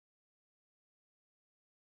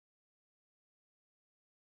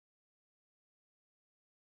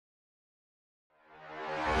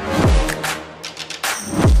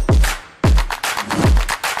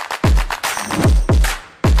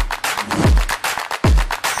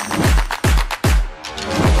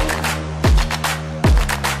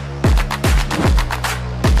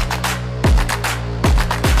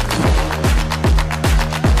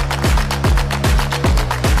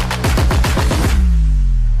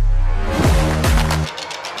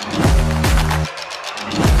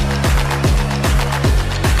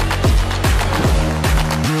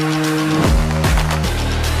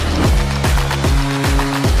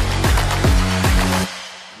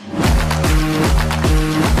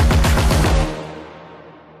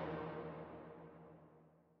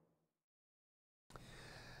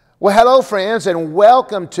Well, hello, friends, and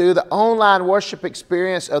welcome to the online worship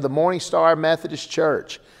experience of the Morning Star Methodist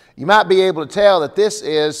Church. You might be able to tell that this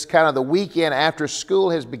is kind of the weekend after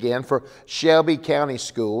school has begun for Shelby County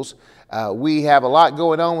Schools. We have a lot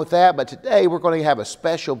going on with that, but today we're going to have a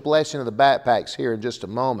special blessing of the backpacks here in just a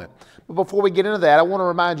moment. But before we get into that, I want to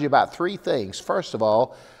remind you about three things. First of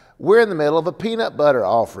all, we're in the middle of a peanut butter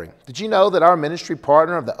offering. Did you know that our ministry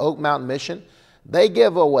partner of the Oak Mountain Mission, they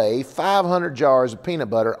give away 500 jars of peanut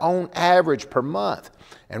butter on average per month.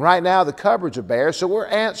 And right now the cupboards are bare, so we're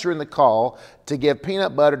answering the call to give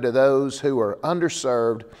peanut butter to those who are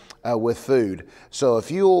underserved with food. So if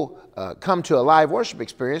you'll come to a live worship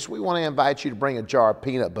experience, we want to invite you to bring a jar of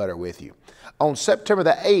peanut butter with you. On September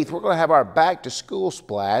the 8th, we're going to have our back to school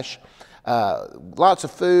splash. Lots of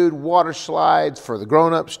food, water slides for the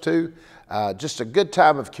grown-ups too. Just a good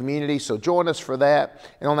time of community, so join us for that.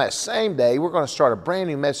 And on that same day, we're going to start a brand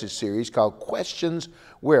new message series called Questions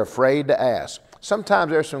We're Afraid to Ask. Sometimes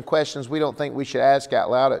there are some questions we don't think we should ask out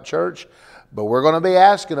loud at church, but we're going to be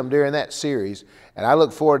asking them during that series. And I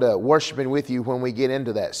look forward to worshiping with you when we get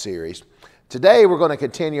into that series. Today, we're going to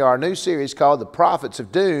continue our new series called The Prophets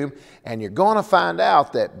of Doom, and you're going to find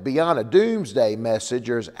out that beyond a doomsday message,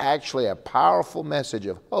 there's actually a powerful message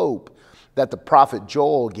of hope that the prophet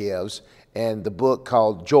Joel gives in the book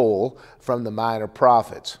called Joel from the Minor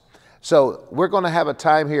Prophets. So we're going to have a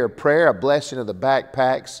time here of prayer, a blessing of the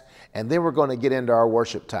backpacks, and then we're going to get into our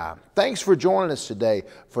worship time. Thanks for joining us today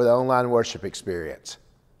for the online worship experience.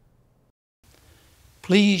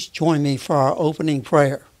 Please join me for our opening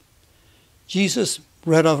prayer. Jesus,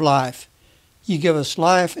 bread of life, you give us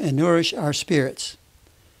life and nourish our spirits.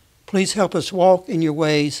 Please help us walk in your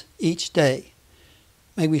ways each day.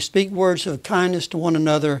 May we speak words of kindness to one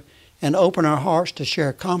another and open our hearts to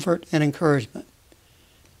share comfort and encouragement.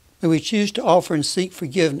 May we choose to offer and seek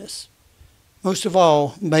forgiveness. Most of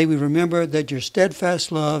all, may we remember that your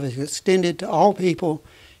steadfast love is extended to all people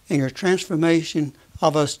and your transformation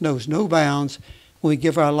of us knows no bounds when we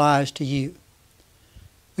give our lives to you.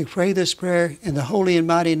 We pray this prayer in the holy and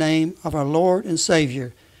mighty name of our Lord and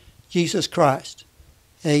Savior, Jesus Christ.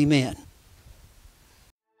 Amen.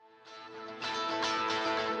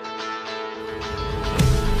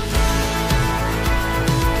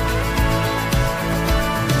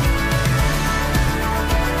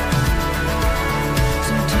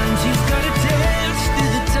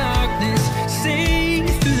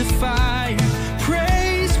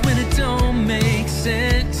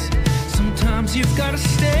 You've got to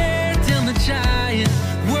stare down the giant,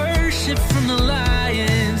 worship from the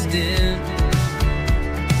lion's den.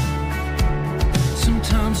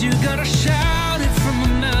 Sometimes you got to shout it from the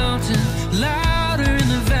mountain, louder in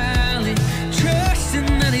the valley, trusting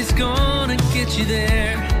that he's gonna get you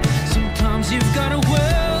there. Sometimes you've got to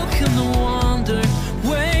welcome the wonder,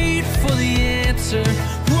 wait for the answer,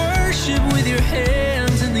 worship with your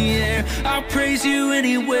hands in the air. I'll praise you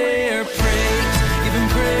anywhere. Praise, give him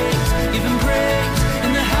praise, give him praise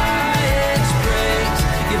in the highest. Praise,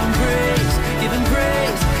 give him praise, give him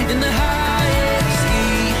praise in the highest.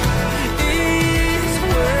 He is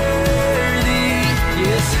worthy,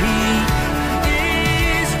 yes, he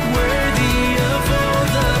is worthy of all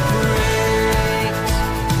the praise.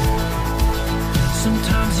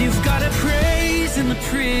 Sometimes you've got to praise in the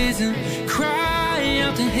prison, cry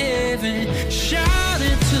out to heaven, shout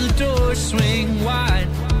it till the doors swing wide.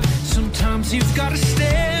 Sometimes you've got to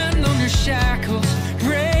stand on your shackles,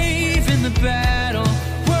 brave in the battle,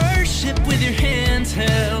 worship with your hands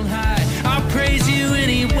held high. I'll praise you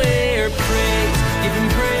anywhere. Praise, give him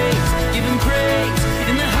praise, give him praise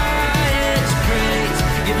in the highest. Praise,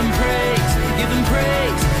 give him praise, give him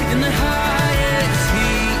praise in the highest.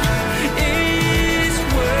 He is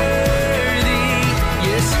worthy,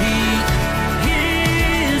 yes, he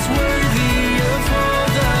is worthy of all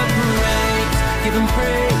the praise. Give him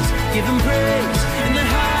praise, give him praise in the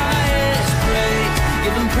highest. Praise,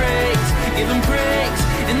 give him praise, give him praise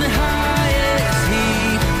in the highest. He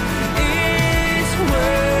is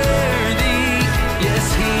worthy, yes,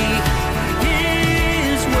 he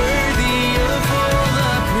is worthy of all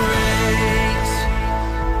the praise.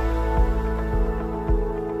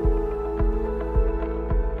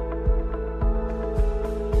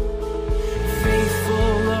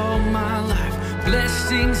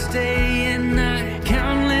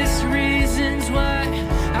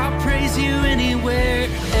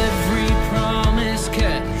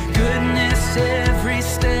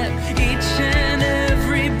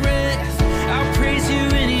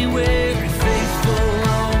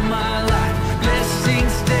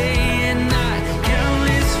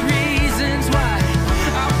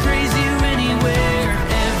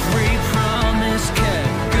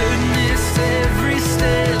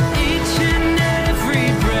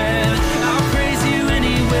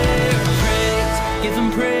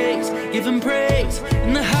 praise, give him praise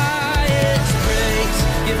in the highest praise,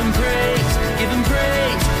 give him praise, give him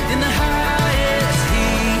praise in the highest. He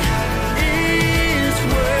is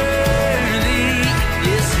worthy,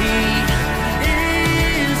 yes, he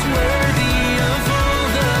is worthy of all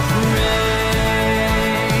the praise.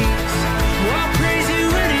 Oh, I'll praise you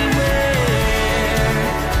anywhere.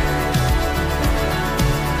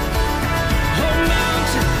 Oh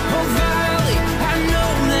mountain, oh valley, I know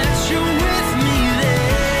that you're with me there.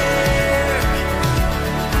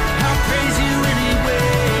 I'll praise you anywhere.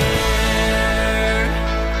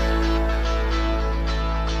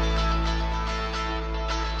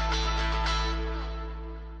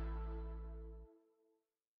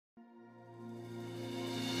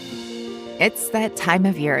 It's that time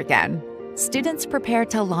of year again. Students prepare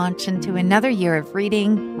to launch into another year of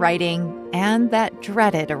reading, writing, and that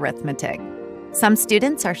dreaded arithmetic. Some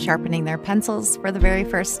students are sharpening their pencils for the very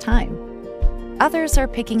first time. Others are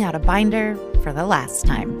picking out a binder for the last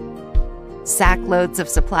time. Sack loads of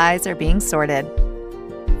supplies are being sorted.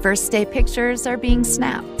 First day pictures are being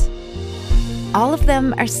snapped. All of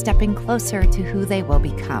them are stepping closer to who they will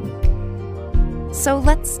become. So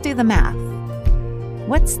let's do the math.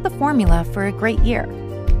 What's the formula for a great year?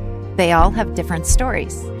 They all have different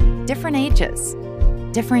stories, different ages,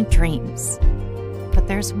 different dreams. But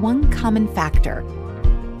there's one common factor.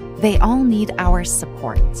 They all need our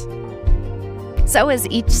support. So as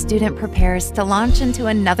each student prepares to launch into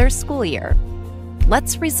another school year,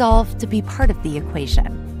 let's resolve to be part of the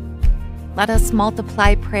equation. Let us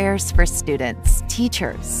multiply prayers for students,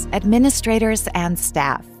 teachers, administrators, and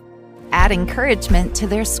staff. Add encouragement to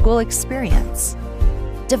their school experience.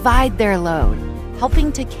 Divide their load,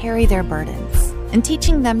 helping to carry their burdens and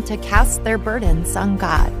teaching them to cast their burdens on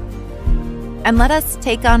God. And let us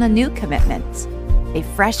take on a new commitment, a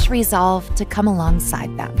fresh resolve to come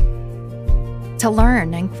alongside them, to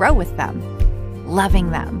learn and grow with them,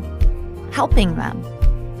 loving them, helping them,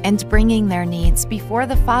 and bringing their needs before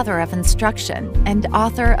the Father of instruction and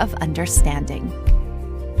author of understanding.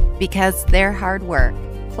 Because their hard work,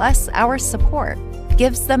 plus our support,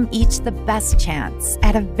 gives them each the best chance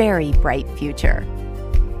at a very bright future.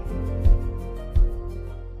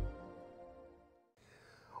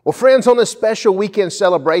 Well, friends, on this special weekend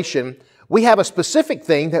celebration, we have a specific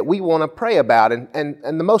thing that we want to pray about. And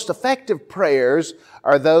the most effective prayers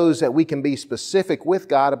are those that we can be specific with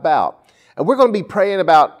God about. And we're going to be praying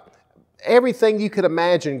about everything you could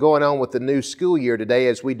imagine going on with the new school year today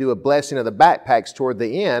as we do a blessing of the backpacks toward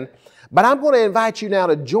the end. But I'm going to invite you now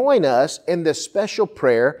to join us in this special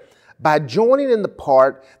prayer by joining in the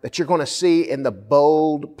part that you're going to see in the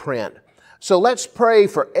bold print. So let's pray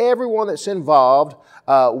for everyone that's involved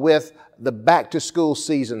with the back-to-school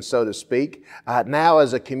season, so to speak, now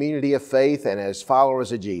as a community of faith and as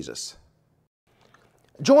followers of Jesus.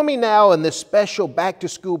 Join me now in this special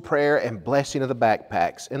back-to-school prayer and blessing of the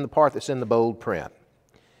backpacks in the part that's in the bold print.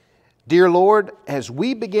 Dear Lord, as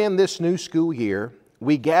we begin this new school year,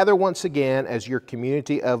 we gather once again as your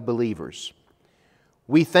community of believers.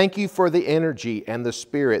 We thank you for the energy and the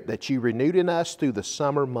spirit that you renewed in us through the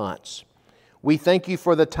summer months. We thank you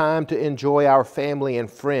for the time to enjoy our family and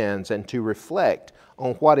friends and to reflect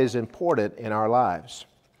on what is important in our lives.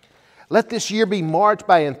 Let this year be marked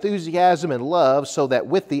by enthusiasm and love so that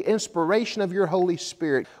with the inspiration of your Holy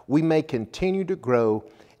Spirit, we may continue to grow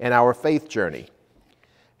in our faith journey.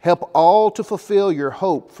 Help all to fulfill your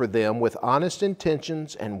hope for them with honest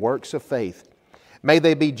intentions and works of faith. May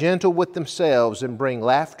they be gentle with themselves and bring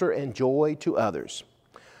laughter and joy to others.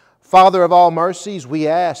 Father of all mercies, we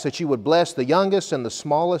ask that you would bless the youngest and the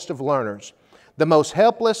smallest of learners, the most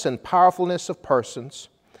helpless and powerfulness of persons,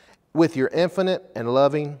 with your infinite and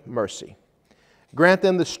loving mercy. Grant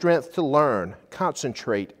them the strength to learn,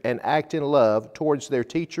 concentrate, and act in love towards their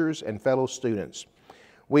teachers and fellow students.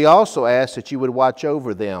 We also ask that you would watch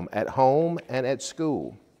over them at home and at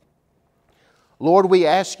school. Lord, we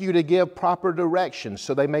ask you to give proper direction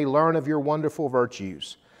so they may learn of your wonderful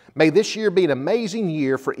virtues. May this year be an amazing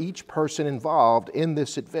year for each person involved in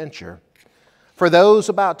this adventure. For those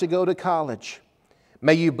about to go to college,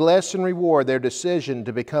 may you bless and reward their decision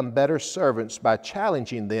to become better servants by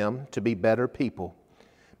challenging them to be better people.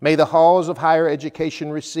 May the halls of higher education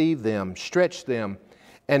receive them, stretch them,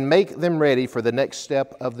 and make them ready for the next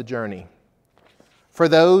step of the journey. For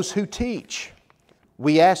those who teach,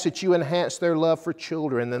 we ask that you enhance their love for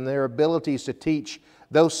children and their abilities to teach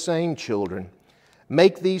those same children.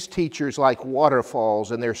 Make these teachers like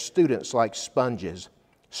waterfalls and their students like sponges.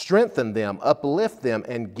 Strengthen them, uplift them,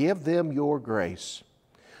 and give them your grace.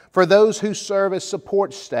 For those who serve as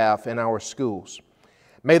support staff in our schools,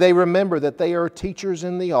 May they remember that they are teachers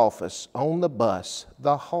in the office, on the bus,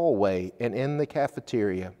 the hallway, and in the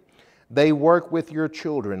cafeteria. They work with your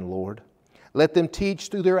children, Lord. Let them teach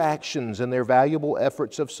through their actions and their valuable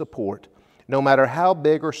efforts of support, no matter how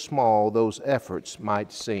big or small those efforts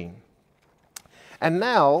might seem. And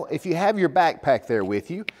now, if you have your backpack there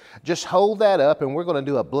with you, just hold that up and we're going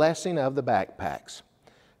to do a blessing of the backpacks.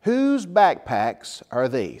 Whose backpacks are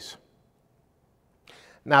these?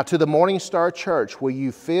 Now, to the Morning Star Church, will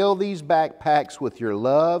you fill these backpacks with your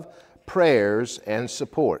love, prayers, and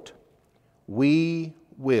support? We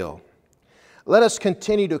will. Let us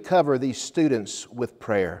continue to cover these students with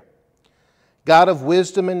prayer. God of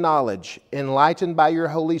wisdom and knowledge, enlighten by your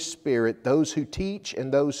Holy Spirit those who teach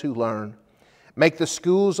and those who learn. Make the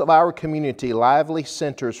schools of our community lively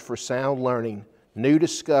centers for sound learning, new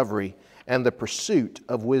discovery, and the pursuit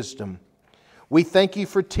of wisdom. We thank you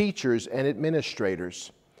for teachers and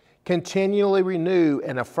administrators. Continually renew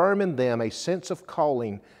and affirm in them a sense of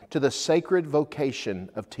calling to the sacred vocation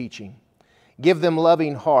of teaching. Give them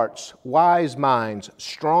loving hearts, wise minds,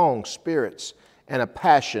 strong spirits, and a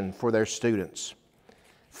passion for their students.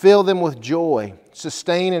 Fill them with joy,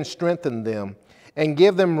 sustain and strengthen them, and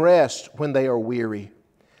give them rest when they are weary.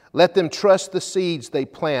 Let them trust the seeds they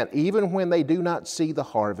plant even when they do not see the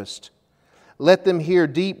harvest. Let them hear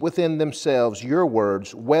deep within themselves your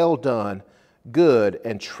words, "Well done, good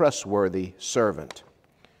and trustworthy servant."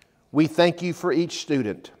 We thank you for each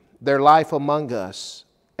student, their life among us,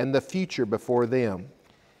 and the future before them.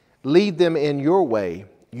 Lead them in your way,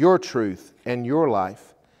 your truth, and your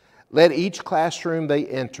life. Let each classroom they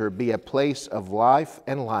enter be a place of life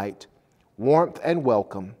and light, warmth and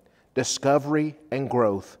welcome, discovery and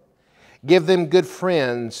growth. Give them good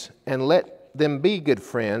friends and let them be good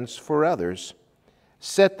friends for others.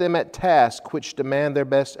 Set them at tasks which demand their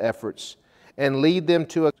best efforts and lead them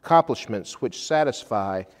to accomplishments which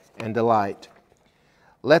satisfy and delight.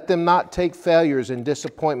 Let them not take failures and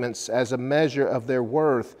disappointments as a measure of their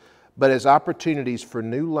worth, but as opportunities for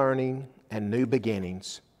new learning and new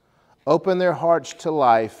beginnings. Open their hearts to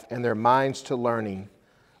life and their minds to learning.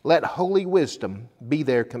 Let holy wisdom be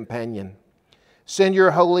their companion. Send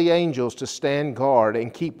your holy angels to stand guard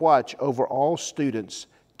and keep watch over all students,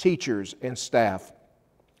 teachers, and staff.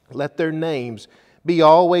 Let their names be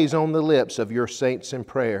always on the lips of your saints in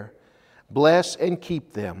prayer. Bless and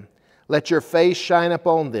keep them. Let your face shine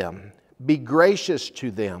upon them. Be gracious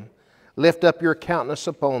to them. Lift up your countenance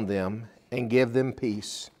upon them and give them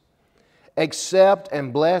peace. Accept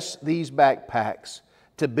and bless these backpacks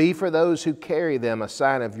to be for those who carry them a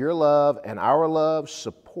sign of your love and our love,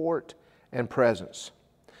 support, and presence.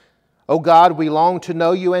 Oh God, we long to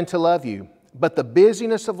know you and to love you, but the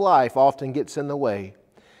busyness of life often gets in the way.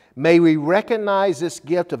 May we recognize this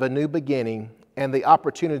gift of a new beginning and the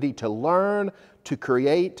opportunity to learn, to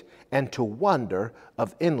create, and to wonder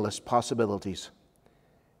of endless possibilities.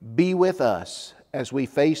 Be with us as we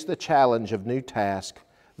face the challenge of new tasks,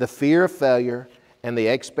 the fear of failure, and the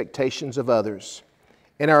expectations of others.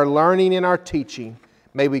 In our learning and our teaching,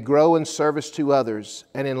 may we grow in service to others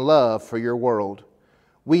and in love for your world.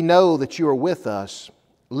 We know that you are with us,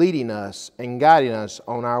 leading us and guiding us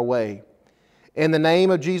on our way. In the name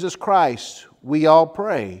of Jesus Christ, we all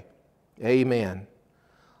pray. Amen.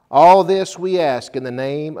 All this we ask in the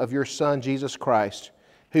name of your Son, Jesus Christ,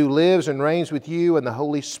 who lives and reigns with you and the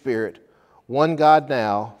Holy Spirit, one God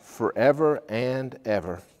now, forever and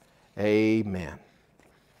ever. Amen.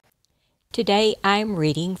 Today I'm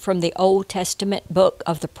reading from the Old Testament book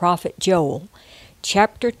of the prophet Joel,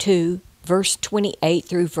 chapter 2, verse 28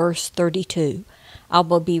 through verse 32. I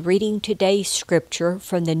will be reading today's scripture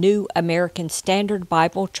from the New American Standard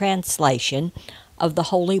Bible translation of the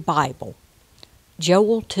Holy Bible.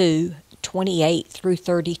 Joel 2, 28 through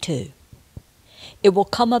 32. It will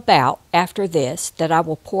come about after this that I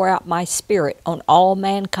will pour out my Spirit on all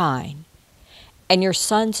mankind, and your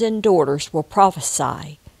sons and daughters will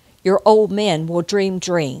prophesy. Your old men will dream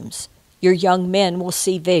dreams. Your young men will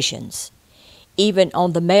see visions. Even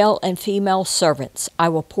on the male and female servants I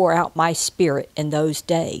will pour out my Spirit in those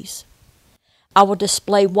days. I will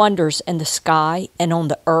display wonders in the sky and on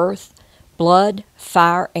the earth, blood,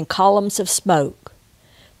 fire, and columns of smoke.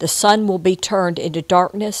 The sun will be turned into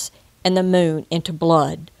darkness and the moon into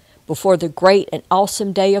blood before the great and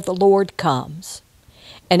awesome day of the Lord comes.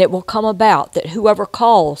 And it will come about that whoever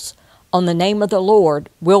calls on the name of the Lord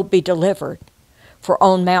will be delivered. For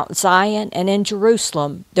on Mount Zion and in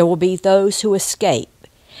Jerusalem there will be those who escape,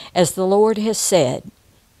 as the Lord has said,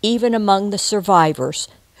 even among the survivors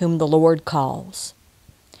whom the Lord calls.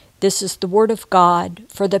 This is the word of God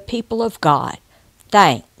for the people of God.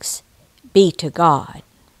 Thanks be to God.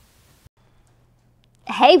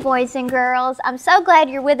 Hey, boys and girls. I'm so glad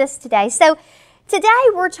you're with us today. So today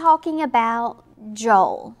we're talking about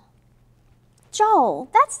Joel. Joel,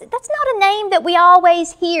 that's not a name that we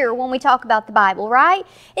always hear when we talk about the Bible, right?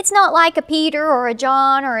 It's not like a Peter or a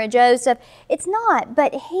John or a Joseph. It's not,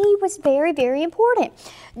 but he was very, very important.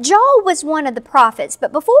 Joel was one of the prophets,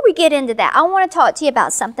 but before we get into that, I want to talk to you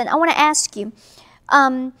about something. I want to ask you,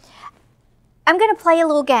 I'm going to play a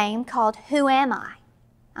little game called Who Am I?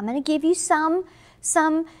 I'm going to give you some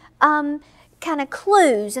kind of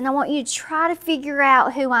clues, and I want you to try to figure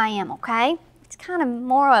out who I am, okay? It's kind of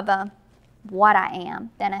more of a what I am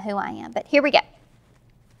than a who I am. But here we go.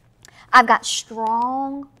 I've got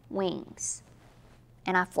strong wings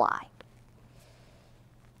and I fly.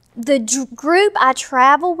 The group I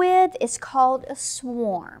travel with is called a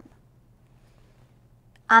swarm.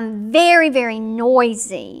 I'm very, very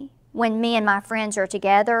noisy. When me and my friends are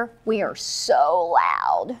together, we are so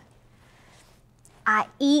loud. I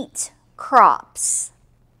eat crops.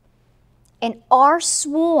 And our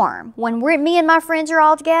swarm, when me and my friends are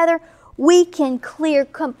all together, we can clear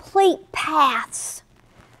complete paths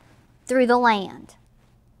through the land.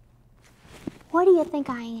 What do you think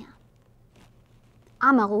I am?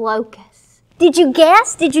 I'm a locust. Did you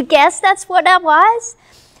guess? Did you guess that's what I was?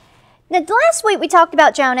 Now, last week we talked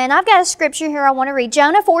about Jonah, and I've got a scripture here I want to read.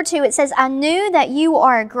 Jonah 4:2, it says, I knew that you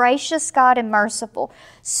are a gracious God and merciful,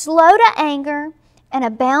 slow to anger and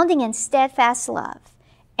abounding in steadfast love,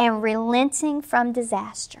 and relenting from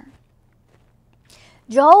disaster.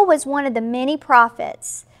 Joel was one of the many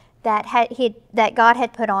prophets that God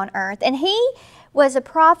had put on earth, and he was a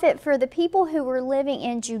prophet for the people who were living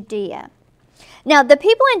in Judea. Now, the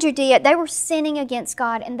people in Judea, they were sinning against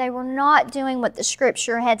God, and they were not doing what the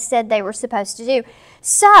scripture had said they were supposed to do.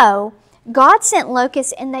 So, God sent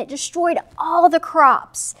locusts, and they destroyed all the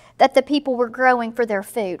crops that the people were growing for their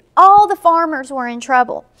food. All the farmers were in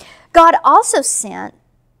trouble. God also sent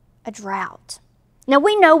a drought. Now,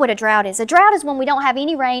 we know what a drought is. A drought is when we don't have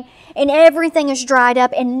any rain and everything is dried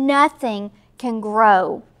up and nothing can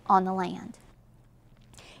grow on the land.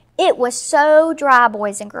 It was so dry,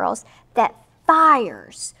 boys and girls, that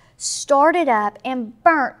fires started up and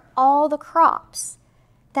burnt all the crops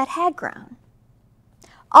that had grown.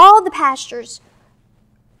 All the pastures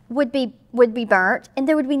would be burnt, and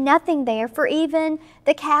there would be nothing there for even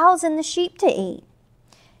the cows and the sheep to eat.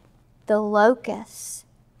 The locusts,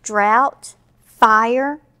 drought,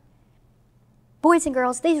 fire. Boys and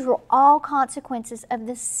girls, these were all consequences of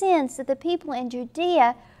the sins that the people in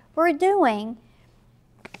Judea were doing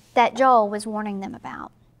that Joel was warning them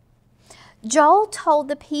about. Joel told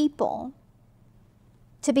the people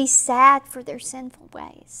to be sad for their sinful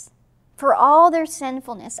ways, for all their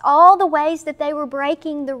sinfulness, all the ways that they were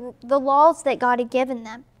breaking the laws that God had given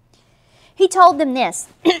them. He told them this.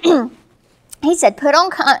 He said, put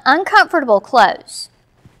on uncomfortable clothes.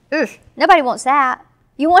 Ugh, nobody wants that.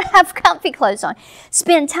 You want to have comfy clothes on.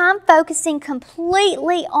 Spend time focusing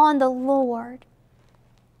completely on the Lord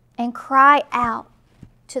and cry out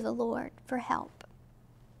to the Lord for help.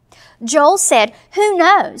 Joel said, who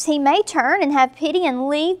knows, he may turn and have pity and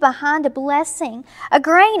leave behind a blessing, a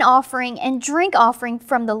grain offering and drink offering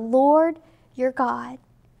from the Lord your God.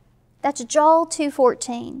 That's Joel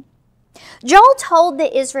 2:14. Joel told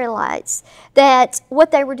the Israelites that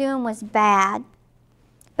what they were doing was bad,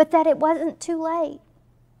 but that it wasn't too late.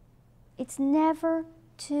 It's never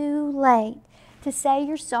too late to say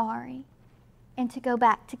you're sorry and to go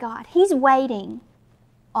back to God. He's waiting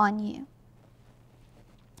on you.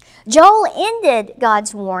 Joel ended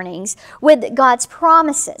God's warnings with God's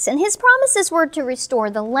promises. And his promises were to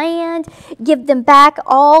restore the land, give them back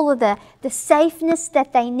all of the safeness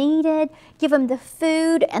that they needed, give them the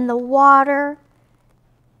food and the water.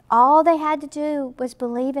 All they had to do was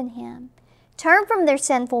believe in him. Turn from their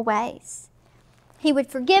sinful ways. He would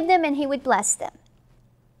forgive them and he would bless them.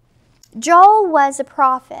 Joel was a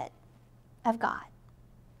prophet of God.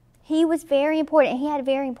 He was very important. He had a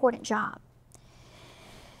very important job.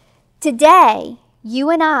 Today, you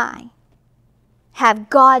and I have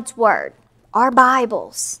God's Word, our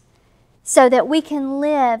Bibles, so that we can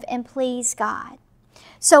live and please God.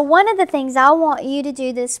 So one of the things I want you to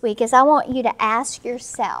do this week is I want you to ask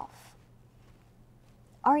yourself,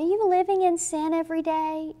 are you living in sin every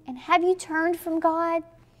day? And have you turned from God?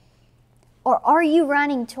 Or are you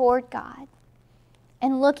running toward God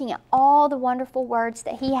and looking at all the wonderful words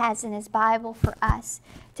that He has in His Bible for us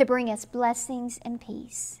to bring us blessings and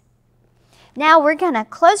peace? Now we're going to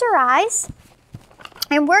close our eyes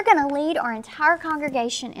and we're going to lead our entire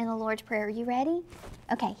congregation in the Lord's Prayer. Are you ready?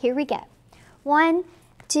 Okay, here we go. 1,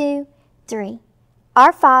 2, 3.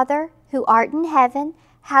 Our Father, who art in heaven,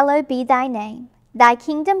 hallowed be thy name. Thy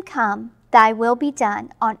kingdom come, thy will be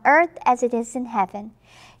done, on earth as it is in heaven.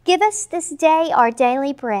 Give us this day our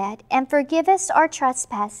daily bread, and forgive us our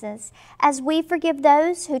trespasses, as we forgive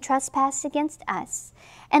those who trespass against us.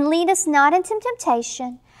 And lead us not into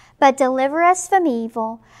temptation, but deliver us from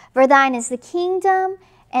evil. For thine is the kingdom,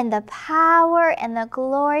 and the power, and the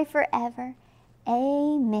glory forever.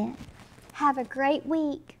 Amen. Have a great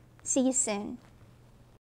week. See you soon.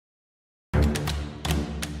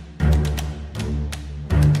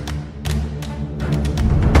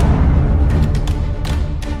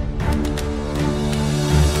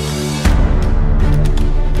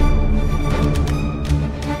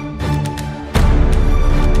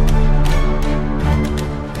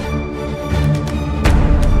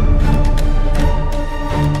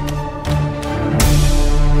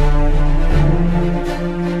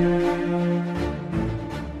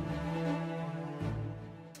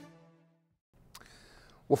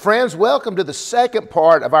 Well, friends, welcome to the second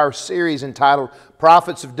part of our series entitled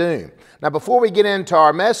Prophets of Doom. Now, before we get into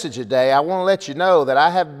our message today, I want to let you know that I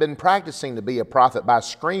have been practicing to be a prophet by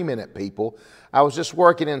screaming at people. I was just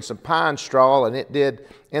working in some pine straw, and it did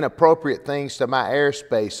inappropriate things to my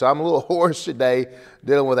airspace. So I'm a little hoarse today,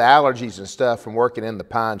 dealing with allergies and stuff from working in the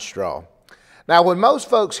pine straw. Now, when most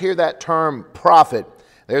folks hear that term prophet,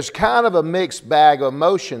 there's kind of a mixed bag of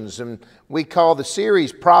emotions, and we call the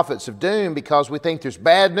series Prophets of Doom because we think there's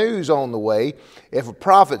bad news on the way if a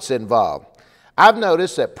prophet's involved. I've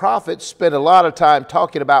noticed that prophets spend a lot of time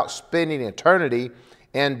talking about spending eternity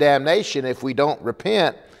in damnation if we don't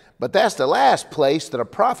repent, but that's the last place that a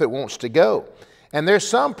prophet wants to go. And there's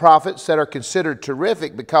some prophets that are considered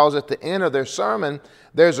terrific because at the end of their sermon,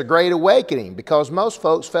 there's a great awakening because most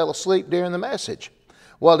folks fell asleep during the message.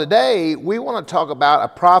 Well, today we want to talk about a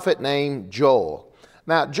prophet named Joel.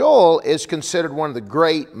 Now, Joel is considered one of the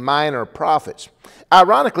great minor prophets.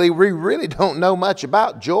 Ironically, we really don't know much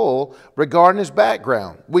about Joel regarding his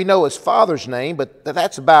background. We know his father's name, but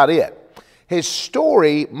that's about it. His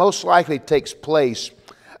story most likely takes place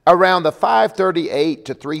around the 538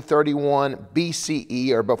 to 331 BCE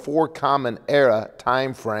or before Common Era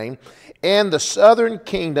time frame in the southern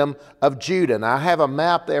kingdom of Judah. Now, I have a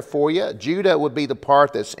map there for you. Judah would be the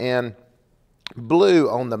part that's in blue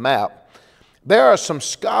on the map. There are some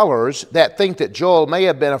scholars that think that Joel may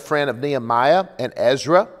have been a friend of Nehemiah and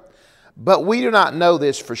Ezra, but we do not know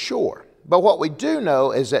this for sure. But what we do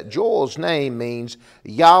know is that Joel's name means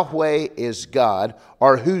Yahweh is God,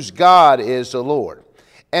 or whose God is the Lord.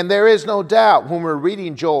 And there is no doubt when we're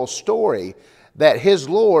reading Joel's story that his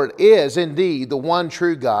Lord is indeed the one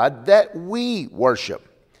true God that we worship.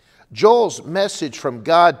 Joel's message from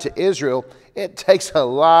God to Israel, it takes a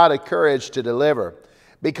lot of courage to deliver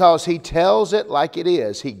because he tells it like it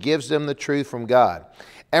is. He gives them the truth from God.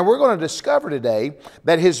 And we're going to discover today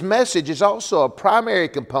that his message is also a primary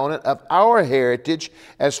component of our heritage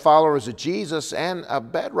as followers of Jesus and a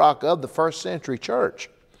bedrock of the first century church.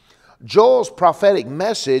 Joel's prophetic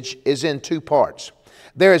message is in two parts.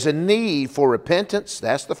 There is a need for repentance,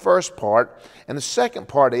 that's the first part. And the second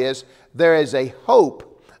part is there is a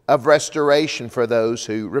hope of restoration for those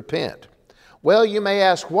who repent. Well, you may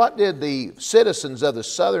ask, what did the citizens of the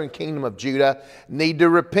southern kingdom of Judah need to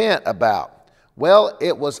repent about? Well,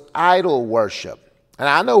 it was idol worship. And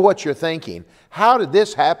I know what you're thinking. How did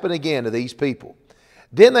this happen again to these people?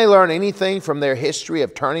 Didn't they learn anything from their history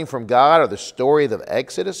of turning from God or the story of the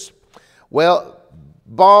Exodus? Well,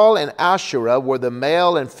 Baal and Asherah were the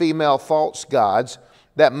male and female false gods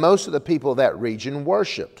that most of the people of that region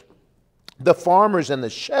worshipped. The farmers and the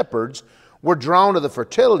shepherds were drawn to the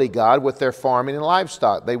fertility god with their farming and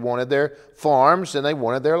livestock. They wanted their farms and they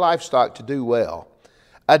wanted their livestock to do well.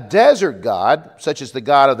 A desert god, such as the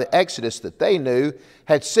God of the Exodus that they knew,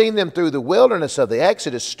 had seen them through the wilderness of the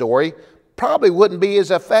Exodus story, probably wouldn't be as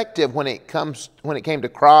effective when it came to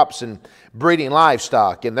crops and breeding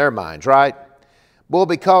livestock in their minds, right? Well,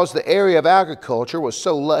 because the area of agriculture was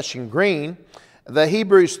so lush and green, the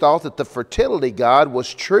Hebrews thought that the fertility god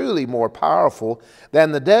was truly more powerful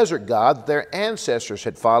than the desert god that their ancestors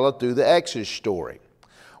had followed through the Exodus story.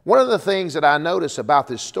 One of the things that I notice about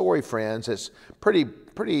this story, friends, that's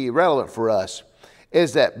pretty relevant for us,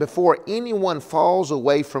 is that before anyone falls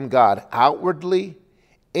away from God outwardly,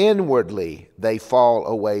 inwardly they fall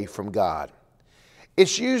away from God.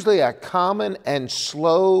 It's usually a common and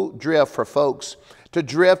slow drift for folks to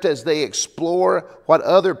drift as they explore what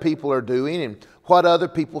other people are doing and what other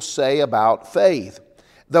people say about faith.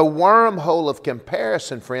 The wormhole of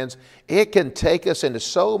comparison, friends, it can take us into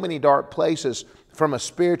so many dark places from a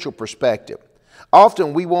spiritual perspective.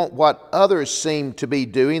 Often we want what others seem to be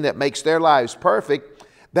doing that makes their lives perfect.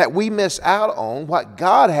 that we miss out on what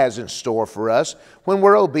God has in store for us when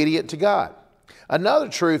we're obedient to God. Another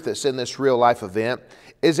truth that's in this real life event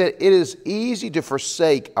is that it is easy to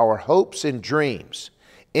forsake our hopes and dreams.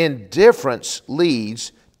 Indifference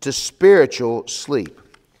leads to spiritual sleep.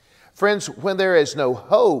 Friends, when there is no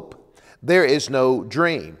hope, there is no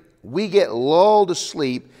dream. We get lulled to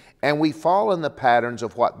sleep and we fall in the patterns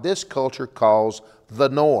of what this culture calls the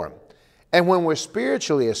norm. And when we're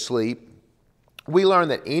spiritually asleep, we learn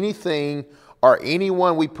that anything or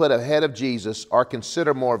anyone we put ahead of Jesus or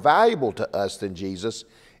consider more valuable to us than Jesus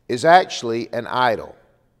is actually an idol.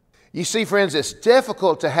 You see, friends, it's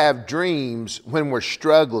difficult to have dreams when we're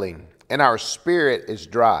struggling and our spirit is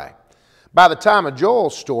dry. By the time of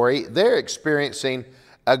Joel's story, they're experiencing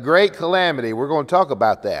a great calamity. We're going to talk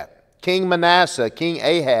about that. King Manasseh, King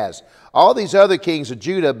Ahaz, all these other kings of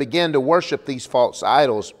Judah began to worship these false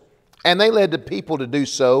idols, and they led the people to do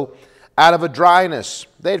so out of a dryness.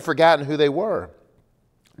 They had forgotten who they were.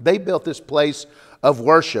 They built this place of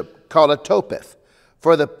worship called a Topeth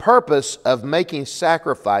for the purpose of making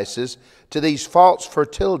sacrifices to these false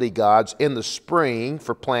fertility gods in the spring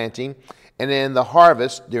for planting and in the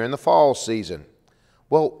harvest during the fall season.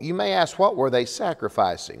 Well, you may ask, what were they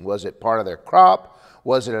sacrificing? Was it part of their crop?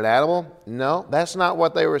 Was it an animal? No, that's not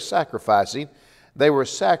what they were sacrificing. They were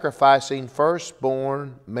sacrificing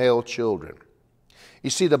firstborn male children. You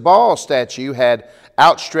see, the Baal statue had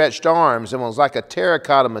outstretched arms and was like a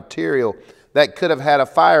terracotta material that could have had a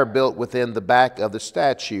fire built within the back of the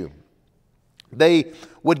statue. They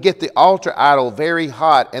would get the altar idol very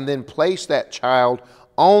hot and then place that child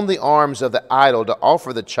on the arms of the idol to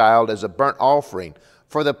offer the child as a burnt offering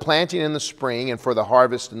for the planting in the spring and for the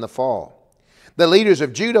harvest in the fall. The leaders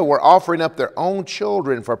of Judah were offering up their own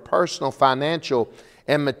children for personal, financial,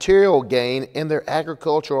 and material gain in their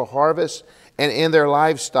agricultural harvest and in their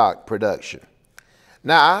livestock production.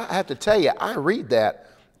 Now, I have to tell you, I read that,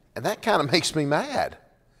 and that kind of makes me mad.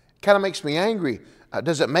 It kind of makes me angry.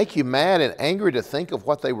 Does it make you mad and angry to think of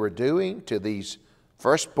what they were doing to these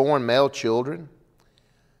firstborn male children?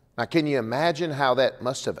 Now, can you imagine how that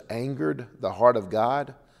must have angered the heart of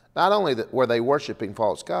God? Not only were they worshiping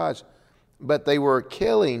false gods, but they were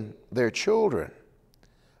killing their children.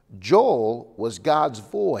 Joel was God's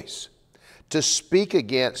voice to speak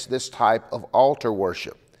against this type of altar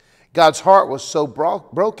worship. God's heart was so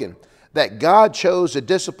broken that God chose to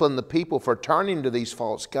discipline the people for turning to these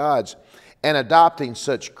false gods and adopting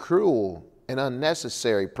such cruel and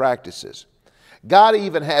unnecessary practices. God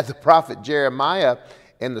even had the prophet Jeremiah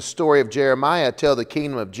in the story of Jeremiah tell the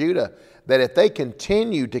kingdom of Judah that if they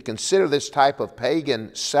continued to consider this type of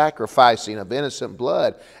pagan sacrificing of innocent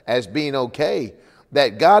blood as being okay,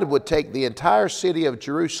 that God would take the entire city of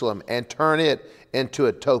Jerusalem and turn it into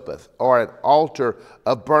a Topeth, or an altar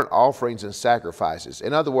of burnt offerings and sacrifices.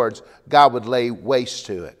 In other words, God would lay waste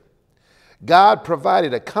to it. God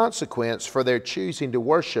provided a consequence for their choosing to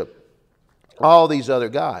worship all these other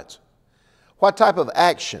gods. What type of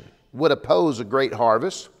action would oppose a great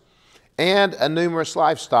harvest and a numerous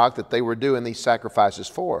livestock that they were doing these sacrifices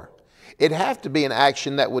for? It'd have to be an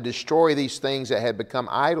action that would destroy these things that had become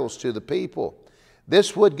idols to the people.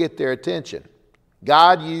 This would get their attention.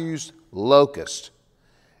 God used locusts.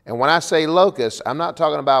 And when I say locusts, I'm not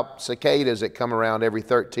talking about cicadas that come around every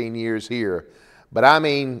 13 years here, but I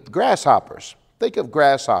mean grasshoppers. Think of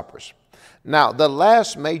grasshoppers. Now, the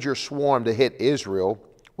last major swarm to hit Israel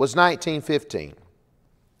was 1915.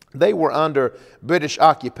 They were under British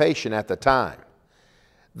occupation at the time.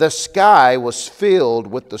 The sky was filled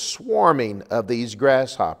with the swarming of these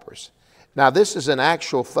grasshoppers. Now, this is an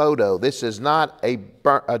actual photo. This is not a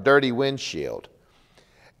dirty windshield.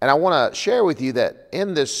 And I want to share with you that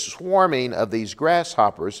in this swarming of these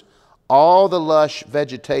grasshoppers, all the lush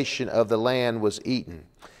vegetation of the land was eaten.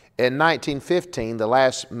 In 1915, the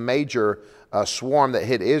last major swarm that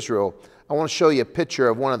hit Israel, I want to show you a picture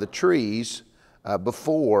of one of the trees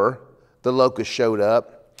before the locusts showed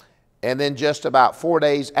up. And then just about 4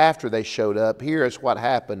 days after they showed up, here is what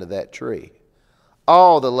happened to that tree.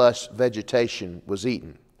 All the lush vegetation was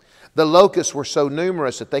eaten. The locusts were so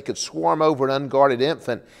numerous that they could swarm over an unguarded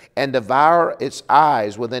infant and devour its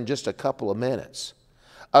eyes within just a couple of minutes.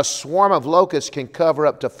 A swarm of locusts can cover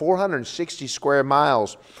up to 460 square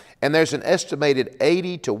miles, and there's an estimated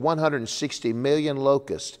 80 to 160 million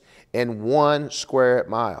locusts in 1 square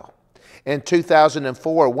mile. In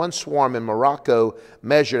 2004, one swarm in Morocco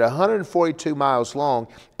measured 142 miles long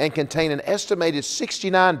and contained an estimated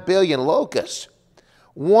 69 billion locusts.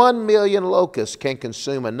 1 million locusts can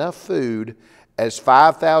consume enough food as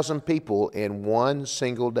 5,000 people in one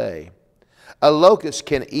single day. A locust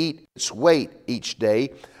can eat its weight each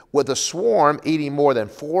day, with a swarm eating more than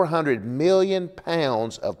 400 million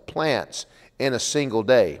pounds of plants in a single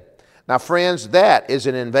day. Now, friends, that is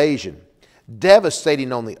an invasion,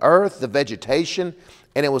 devastating on the earth, the vegetation,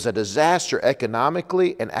 and it was a disaster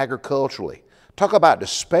economically and agriculturally. Talk about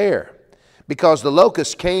despair, because the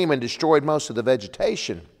locusts came and destroyed most of the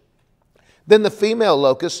vegetation. Then the female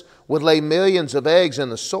locust would lay millions of eggs in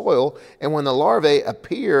the soil, and when the larvae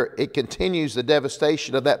appear, it continues the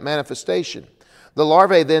devastation of that manifestation. The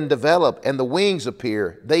larvae then develop, and the wings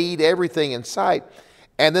appear. They eat everything in sight,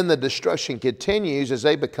 and then the destruction continues as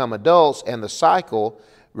they become adults, and the cycle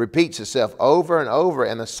repeats itself over and over,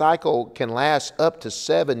 and the cycle can last up to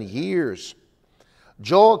 7 years.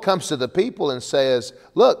 Joel comes to the people and says,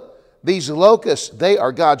 look, these locusts, they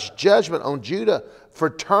are God's judgment on Judah for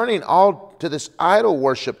turning all to this idol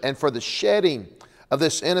worship and for the shedding of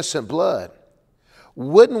this innocent blood.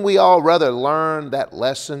 Wouldn't we all rather learn that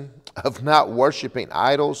lesson of not worshiping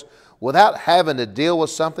idols without having to deal with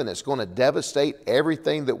something that's going to devastate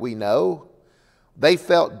everything that we know? They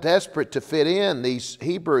felt desperate to fit in, these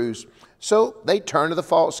Hebrews, so they turned to the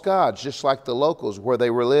false gods, just like the locals where they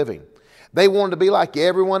were living. They wanted to be like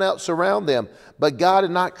everyone else around them, but God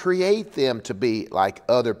did not create them to be like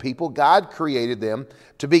other people. God created them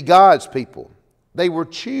to be God's people. They were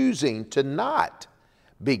choosing to not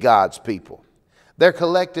be God's people. Their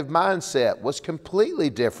collective mindset was completely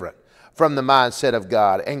different from the mindset of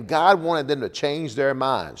God, and God wanted them to change their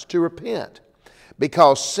minds, to repent,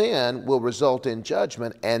 because sin will result in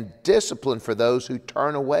judgment and discipline for those who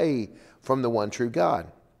turn away from the one true God.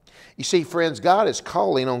 You see, friends, God is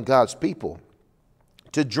calling on God's people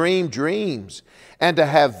to dream dreams and to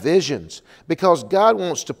have visions, because God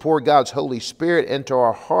wants to pour God's Holy Spirit into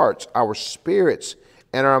our hearts, our spirits,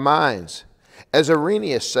 and our minds. As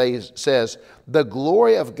Irenaeus says, the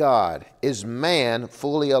glory of God is man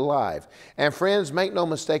fully alive. And friends, make no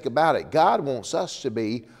mistake about it, God wants us to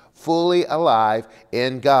be fully alive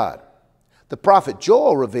in God. The prophet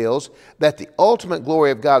Joel reveals that the ultimate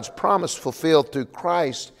glory of God's promise fulfilled through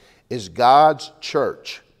Christ is God's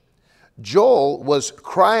church. Joel was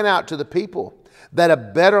crying out to the people that a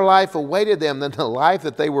better life awaited them than the life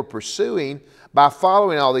that they were pursuing by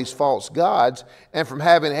following all these false gods and from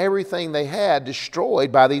having everything they had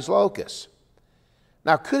destroyed by these locusts.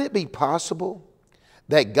 Now, could it be possible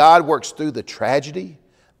that God works through the tragedy,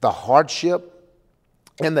 the hardship,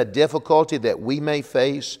 and the difficulty that we may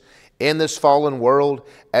face in this fallen world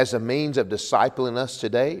as a means of discipling us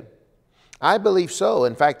today? I believe so.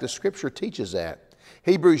 In fact, the Scripture teaches that.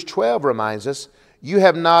 Hebrews 12 reminds us, you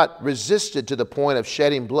have not resisted to the point of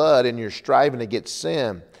shedding blood in your striving against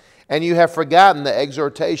sin, and you have forgotten the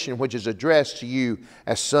exhortation which is addressed to you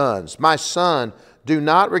as sons. My son, do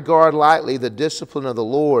not regard lightly the discipline of the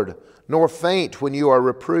Lord, nor faint when you are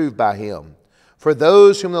reproved by him. For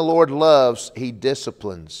those whom the Lord loves, he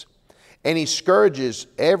disciplines, and he scourges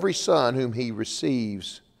every son whom he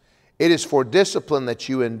receives. It is for discipline that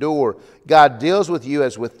you endure. God deals with you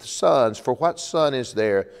as with sons, for what son is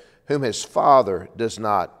there whom his father does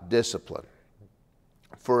not discipline?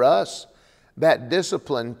 For us, that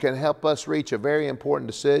discipline can help us reach a very important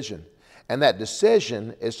decision, and that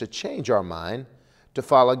decision is to change our mind to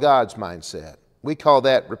follow God's mindset. We call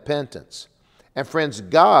that repentance. And friends,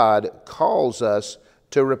 God calls us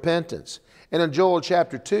to repentance. And in Joel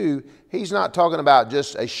chapter 2, he's not talking about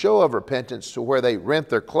just a show of repentance to where they rent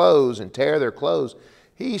their clothes and tear their clothes.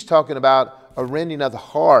 He's talking about a rending of the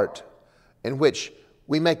heart in which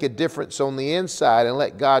we make a difference on the inside and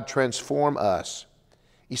let God transform us.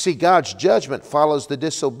 You see, God's judgment follows the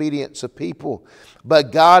disobedience of people,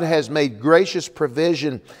 but God has made gracious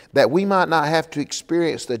provision that we might not have to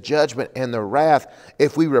experience the judgment and the wrath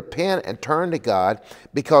if we repent and turn to God,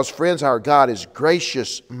 because, friends, our God is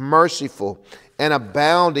gracious, merciful, and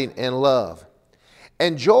abounding in love.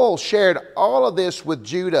 And Joel shared all of this with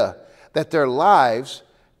Judah, that their lives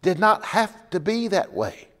did not have to be that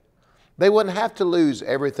way. They wouldn't have to lose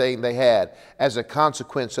everything they had as a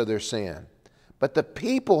consequence of their sin. But the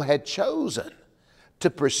people had chosen to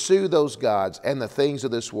pursue those gods and the things of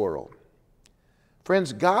this world.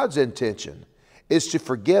 Friends, God's intention is to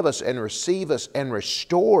forgive us and receive us and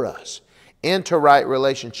restore us into right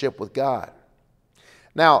relationship with God.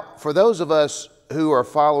 Now, for those of us who are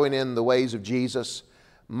following in the ways of Jesus,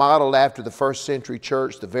 modeled after the first century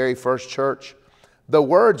church, the very first church, the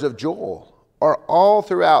words of Joel are all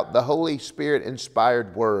throughout the Holy Spirit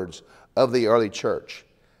inspired words of the early church.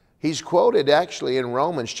 He's quoted actually in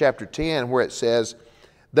Romans chapter 10, where it says,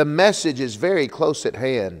 the message is very close at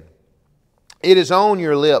hand. It is on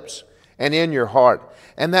your lips and in your heart.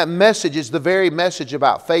 And that message is the very message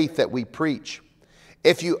about faith that we preach.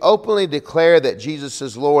 If you openly declare that Jesus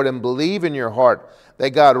is Lord and believe in your heart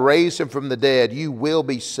that God raised him from the dead, you will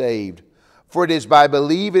be saved. For it is by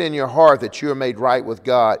believing in your heart that you are made right with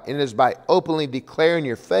God, and it is by openly declaring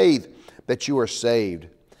your faith that you are saved.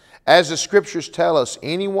 As the Scriptures tell us,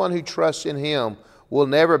 anyone who trusts in him will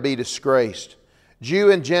never be disgraced.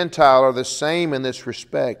 Jew and Gentile are the same in this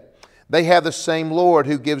respect. They have the same Lord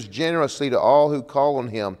who gives generously to all who call on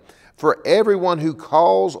him. For everyone who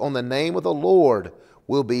calls on the name of the Lord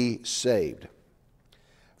will be saved.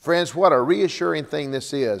 Friends, what a reassuring thing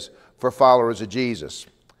this is for followers of Jesus.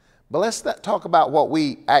 But let's talk about what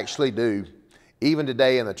we actually do, even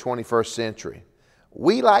today in the 21st century.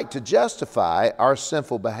 We like to justify our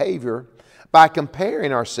sinful behavior by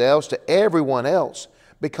comparing ourselves to everyone else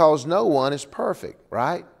because no one is perfect,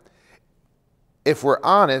 right? If we're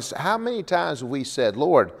honest, how many times have we said,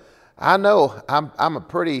 Lord, I know I'm a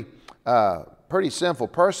pretty sinful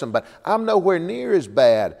person, but I'm nowhere near as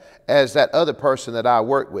bad as that other person that I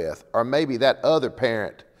work with, or maybe that other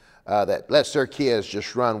parent that lets their kids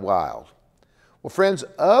just run wild. Well, friends,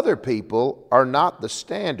 other people are not the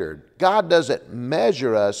standard. God doesn't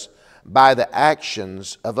measure us by the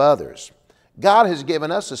actions of others. God has given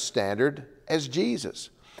us a standard as Jesus.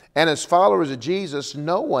 And as followers of Jesus,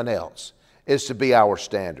 no one else is to be our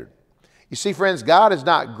standard. You see, friends, God is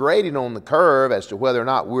not grading on the curve as to whether or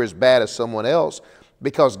not we're as bad as someone else,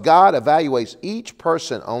 because God evaluates each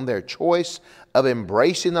person on their choice of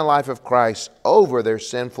embracing the life of Christ over their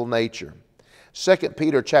sinful nature. 2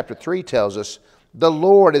 Peter chapter 3 tells us, the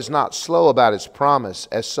Lord is not slow about his promise,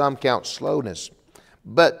 as some count slowness,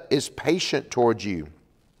 but is patient towards you,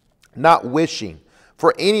 not wishing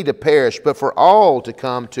for any to perish, but for all to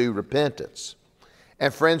come to repentance.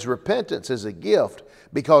 And friends, repentance is a gift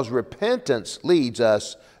because repentance leads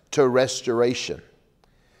us to restoration.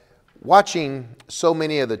 Watching so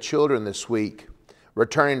many of the children this week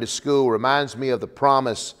returning to school reminds me of the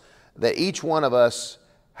promise that each one of us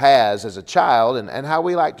has as a child and how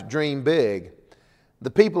we like to dream big. The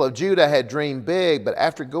people of Judah had dreamed big, but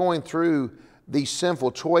after going through these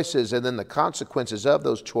sinful choices and then the consequences of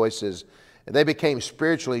those choices, they became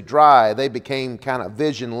spiritually dry. They became kind of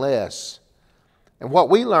visionless. And what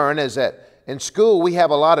we learn is that in school we have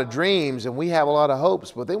a lot of dreams and we have a lot of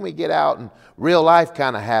hopes, but then we get out and real life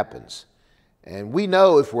kind of happens. And we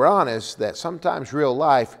know, if we're honest, that sometimes real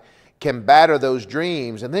life can batter those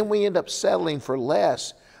dreams, and then we end up settling for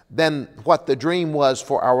less than what the dream was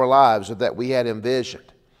for our lives or that we had envisioned.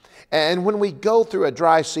 And when we go through a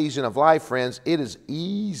dry season of life, friends, it is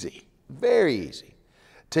easy, very easy,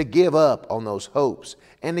 to give up on those hopes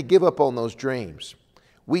and to give up on those dreams.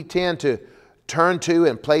 We tend to turn to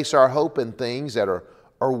and place our hope in things that are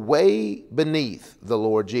way beneath the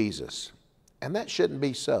Lord Jesus. And that shouldn't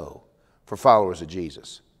be so for followers of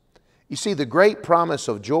Jesus. You see, the great promise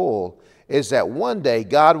of Joel is that one day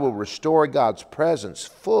God will restore God's presence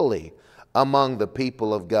fully among the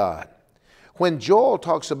people of God. When Joel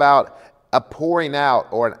talks about a pouring out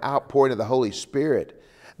or an outpouring of the Holy Spirit,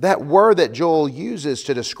 that word that Joel uses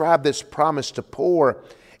to describe this promise to pour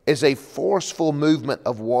is a forceful movement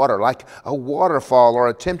of water, like a waterfall or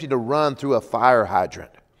attempting to run through a fire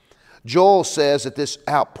hydrant. Joel says that this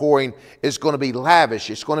outpouring is going to be lavish,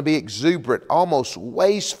 it's going to be exuberant, almost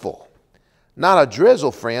wasteful. Not a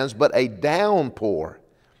drizzle, friends, but a downpour.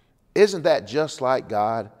 Isn't that just like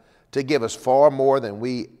God, to give us far more than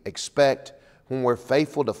we expect when we're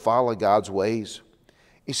faithful to follow God's ways?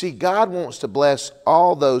 You see, God wants to bless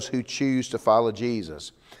all those who choose to follow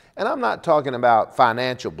Jesus. And I'm not talking about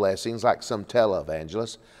financial blessings like some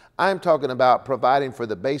televangelists. I'm talking about providing for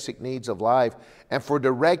the basic needs of life and for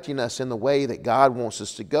directing us in the way that God wants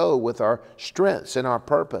us to go with our strengths and our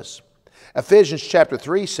purpose. Ephesians chapter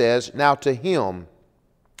 3 says, now to him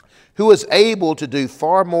who is able to do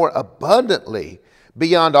far more abundantly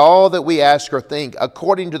beyond all that we ask or think,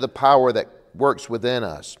 according to the power that works within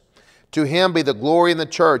us. To him be the glory in the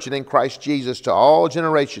church and in Christ Jesus to all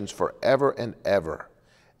generations forever and ever.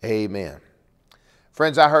 Amen.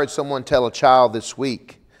 Friends, I heard someone tell a child this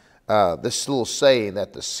week this little saying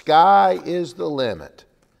that the sky is the limit.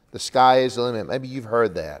 The sky is the limit. Maybe you've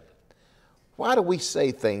heard that. Why do we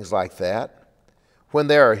say things like that when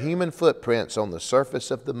there are human footprints on the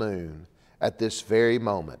surface of the moon at this very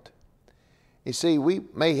moment? You see, we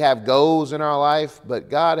may have goals in our life,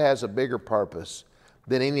 but God has a bigger purpose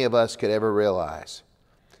than any of us could ever realize.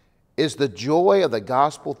 Is the joy of the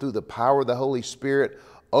gospel through the power of the Holy Spirit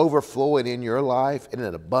overflowing in your life in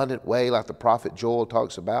an abundant way like the prophet Joel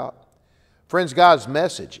talks about? Friends, God's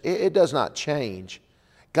message, it does not change.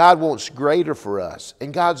 God wants greater for us,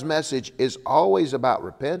 and God's message is always about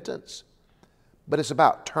repentance, but it's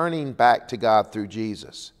about turning back to God through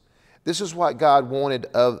Jesus. This is what God wanted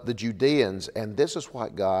of the Judeans, and this is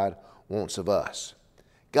what God wants of us.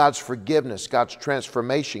 God's forgiveness, God's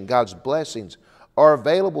transformation, God's blessings are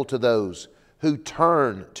available to those who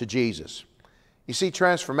turn to Jesus. You see,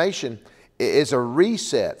 transformation is a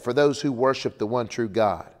reset for those who worship the one true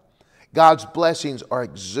God. God's blessings are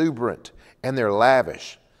exuberant and they're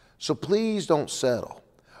lavish. So please don't settle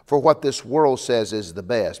for what this world says is the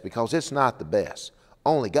best, because it's not the best.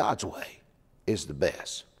 Only God's way is the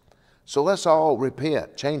best. So let's all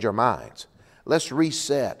repent, change our minds. Let's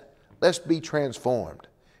reset. Let's be transformed.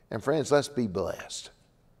 And friends, let's be blessed.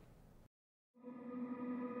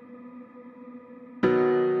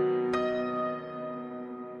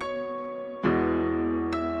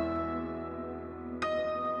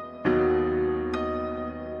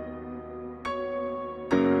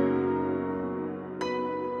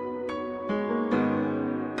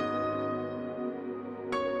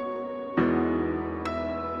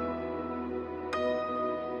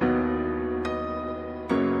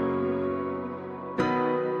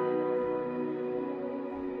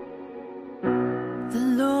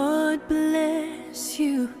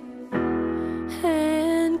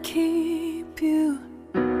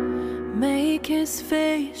 His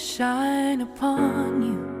face shine upon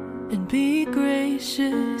you and be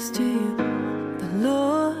gracious to you. The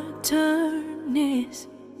Lord turn His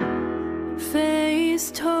face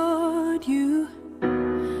toward you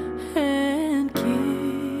and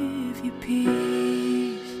give you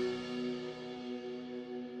peace.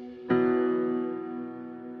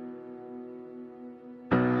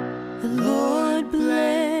 The Lord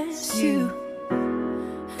bless you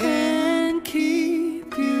and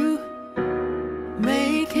keep you.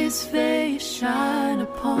 Make His face shine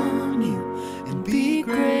upon you and be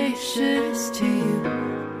gracious to you.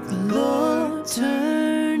 The Lord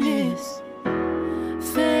turn His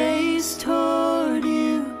face toward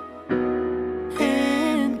you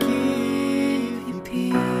and give you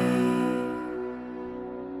peace.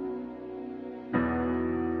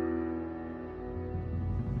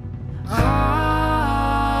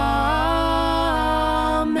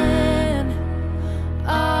 Amen.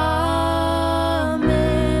 Amen.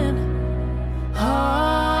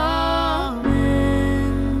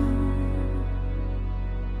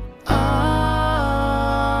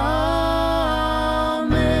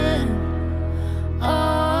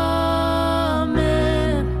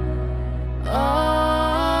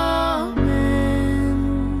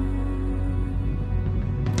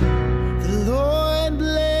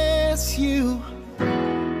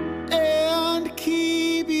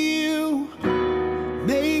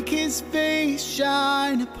 His face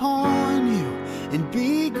shine upon you and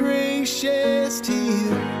be gracious to you.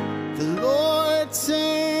 The Lord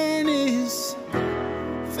turn His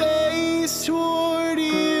face toward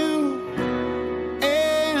you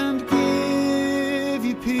and give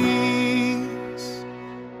you peace.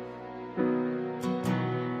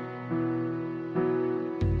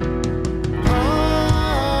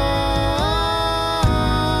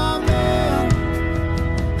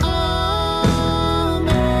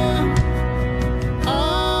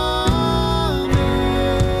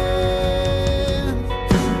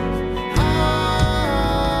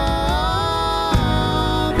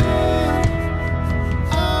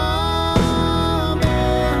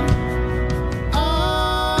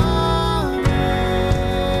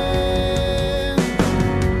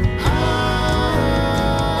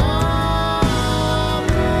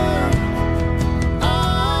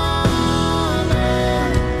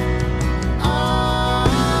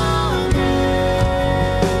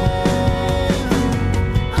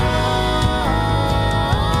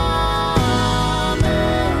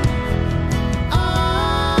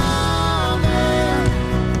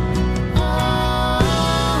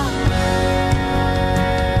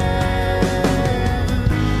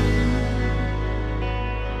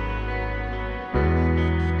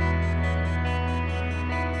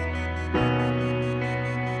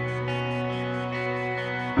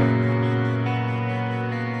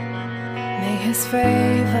 His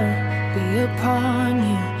favor be upon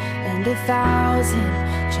you and 1,000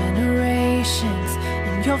 generations,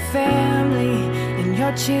 and your family, and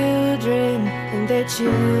your children, and their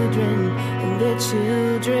children, and their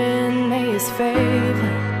children. May His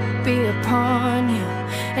favor be upon you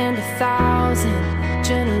and 1,000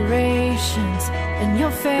 generations, and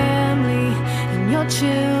your family, and your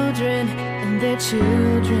children, and their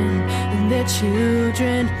children, and their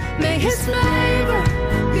children. May His favor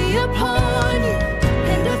be upon you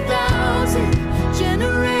and 1,000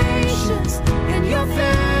 generations, and your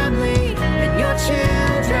family, and your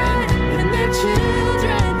children, and their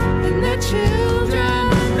children, and their children.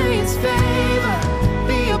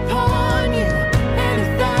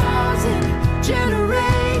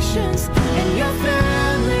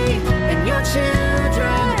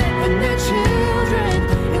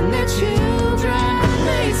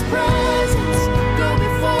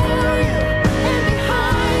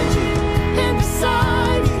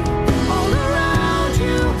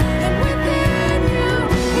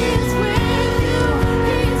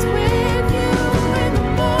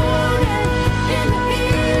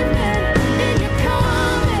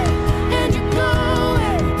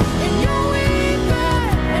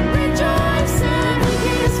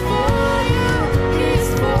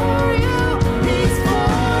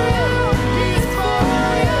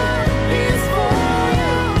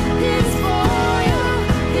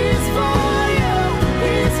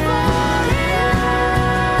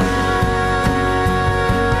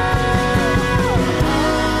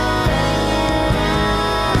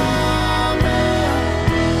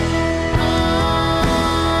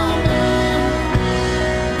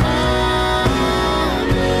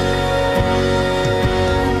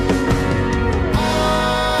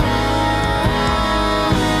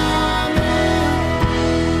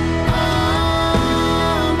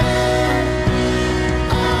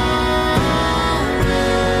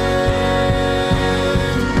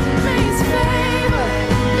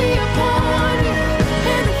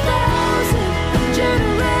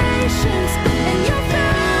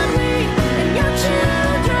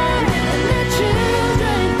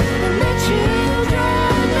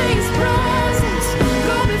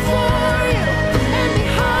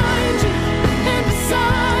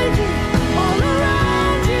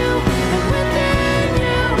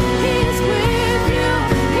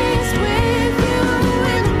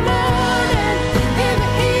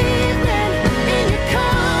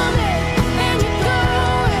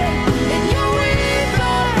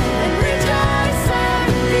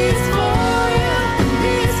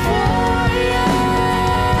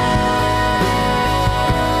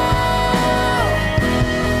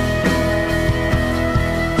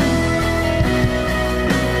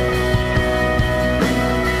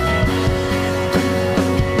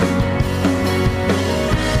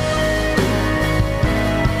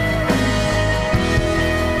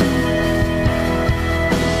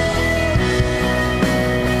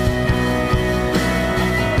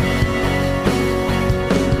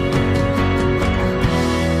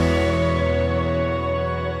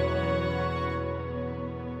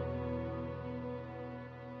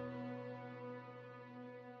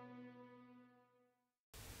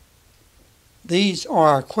 These are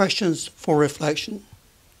our questions for reflection.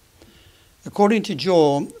 According to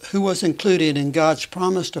Joel, who was included in God's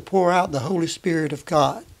promise to pour out the Holy Spirit of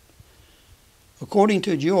God? According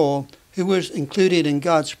to Joel, who was included in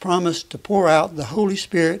God's promise to pour out the Holy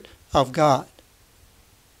Spirit of God?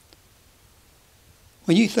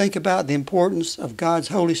 When you think about the importance of God's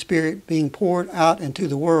Holy Spirit being poured out into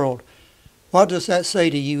the world, what does that say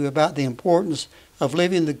to you about the importance of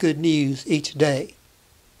living the good news each day?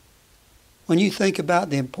 When you think about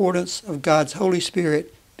the importance of God's Holy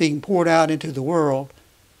Spirit being poured out into the world,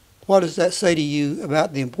 what does that say to you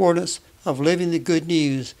about the importance of living the good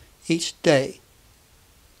news each day?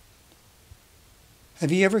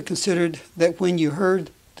 Have you ever considered that when you heard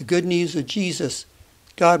the good news of Jesus,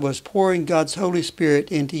 God was pouring God's Holy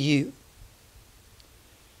Spirit into you?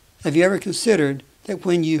 Have you ever considered that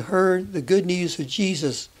when you heard the good news of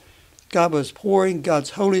Jesus, God was pouring God's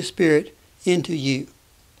Holy Spirit into you?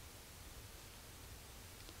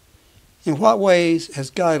 In what ways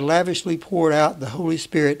has God lavishly poured out the Holy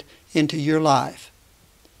Spirit into your life?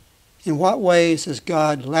 In what ways has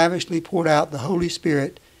God lavishly poured out the Holy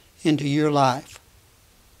Spirit into your life?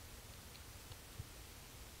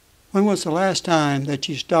 When was the last time that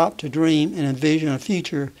you stopped to dream and envision a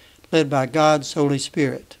future led by God's Holy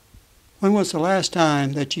Spirit? When was the last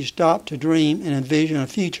time that you stopped to dream and envision a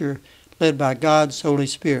future led by God's Holy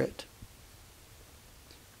Spirit?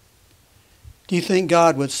 Do you think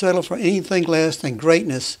God would settle for anything less than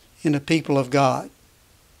greatness in the people of God?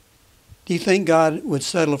 Do you think God would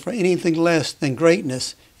settle for anything less than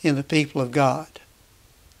greatness in the people of God?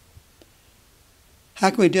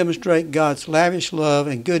 How can we demonstrate God's lavish love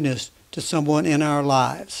and goodness to someone in our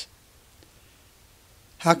lives?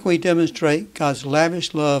 How can we demonstrate God's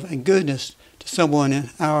lavish love and goodness to someone in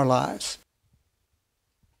our lives?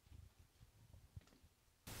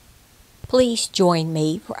 Please join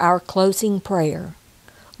me for our closing prayer.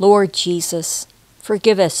 Lord Jesus,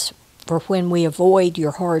 forgive us for when we avoid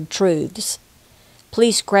your hard truths.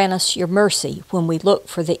 Please grant us your mercy when we look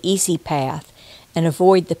for the easy path and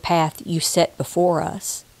avoid the path you set before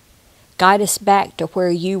us. Guide us back to where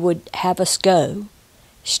you would have us go.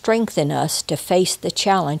 Strengthen us to face the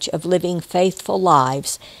challenge of living faithful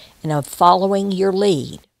lives and of following your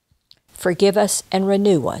lead. Forgive us and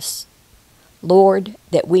renew us. Lord,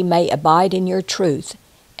 that we may abide in your truth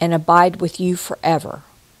and abide with you forever.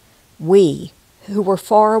 We, who were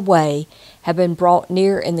far away, have been brought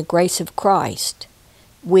near in the grace of Christ.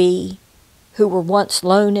 We, who were once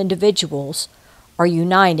lone individuals, are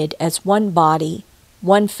united as one body,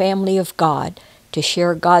 one family of God, to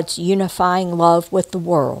share God's unifying love with the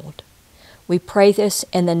world. We pray this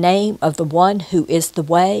in the name of the one who is the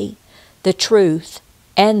way, the truth,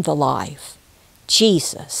 and the life,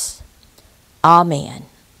 Jesus. Amen.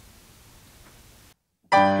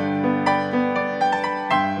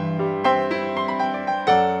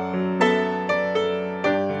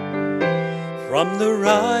 From the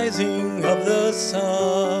rising of the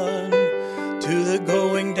sun to the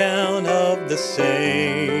going down of the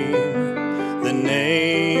same, the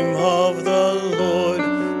name of the Lord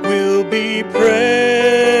will be praised.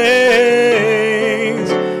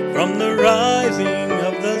 From the rising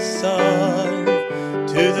of the sun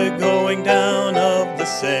to the going down of the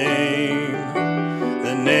same,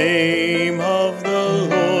 the name of the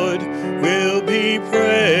Lord will be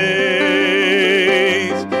praised.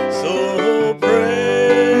 So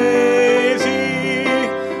praise ye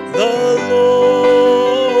the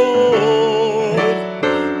Lord.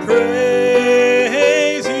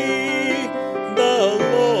 Praise ye the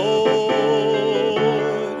Lord.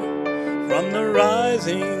 From the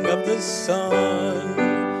rising of the sun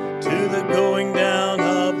to the going down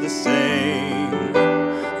of the same,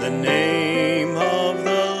 the name of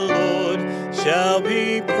the Lord shall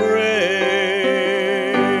be praised.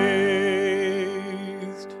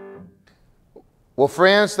 Well,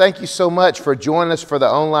 friends, thank you so much for joining us for the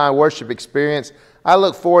online worship experience. I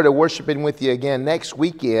look forward to worshiping with you again next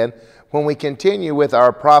weekend when we continue with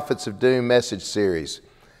our Prophets of Doom message series.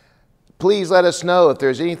 Please let us know if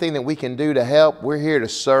there's anything that we can do to help. We're here to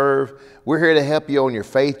serve. We're here to help you on your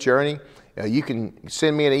faith journey. You can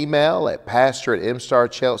send me an email at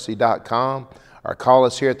pastor@mstarchelsea.com or call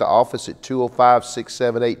us here at the office at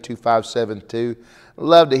 205-678-2572.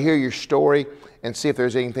 Love to hear your story and see if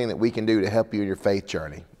there's anything that we can do to help you in your faith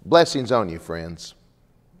journey. Blessings on you, friends.